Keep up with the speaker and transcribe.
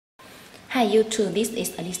Hi YouTube, this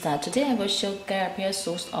is Alisa. Today I will show you a pair of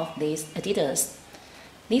shoes of these Adidas.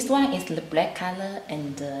 This one is the black color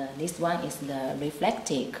and this one is the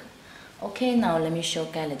reflective. Okay, now let me show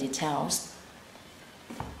you the details.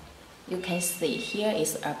 You can see here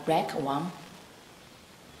is a black one.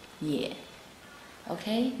 Yeah.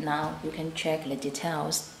 Okay, now you can check the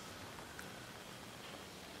details.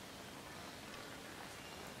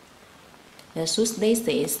 The shoes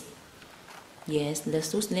laces. Yes, the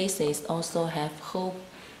shoes laces also have whole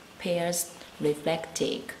pairs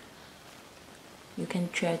reflective. You can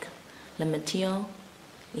check the material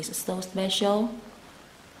is so special.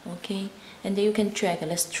 Okay, and you can check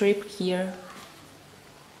the strip here.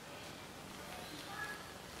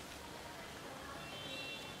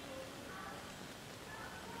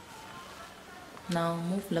 Now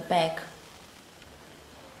move the back.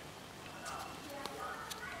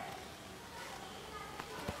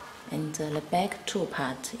 And the back two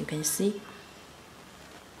part you can see.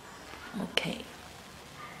 Okay,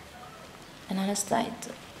 another side,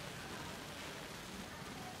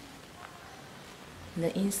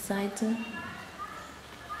 the inside,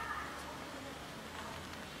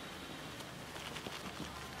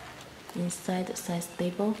 side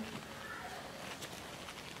stable.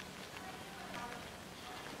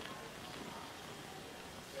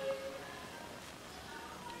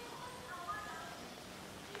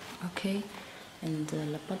 Okay, and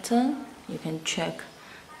the bottom you can check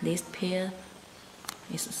this pair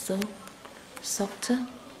is so soft.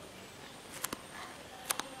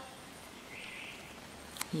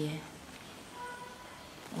 Yeah.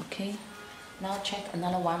 Okay, now check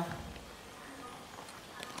another one.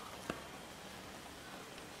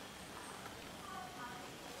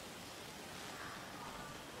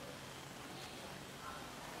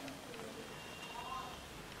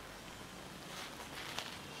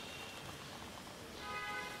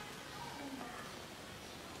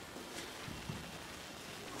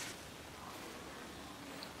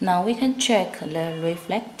 Now we can check the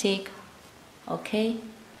reflective. Okay.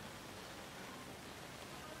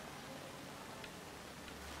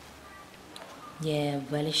 Yeah,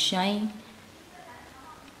 very shine.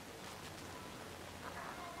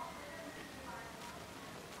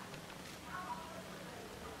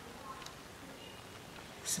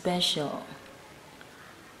 Special.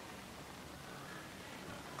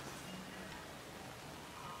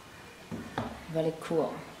 Very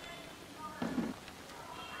cool.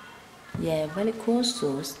 Yeah, very cool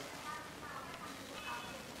shoes.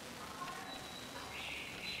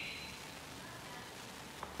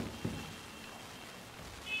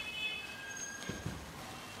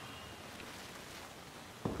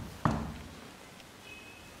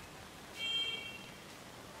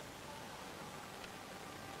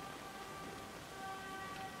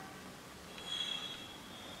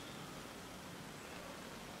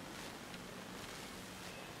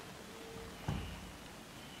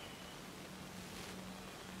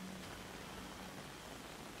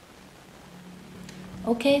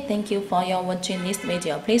 Okay, thank you for your watching this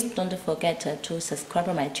video. Please don't forget to subscribe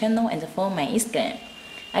to my channel and follow my Instagram.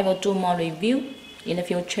 I will do more review in the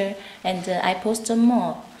future, and I post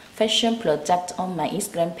more fashion products on my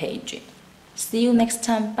Instagram page. See you next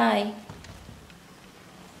time. Bye.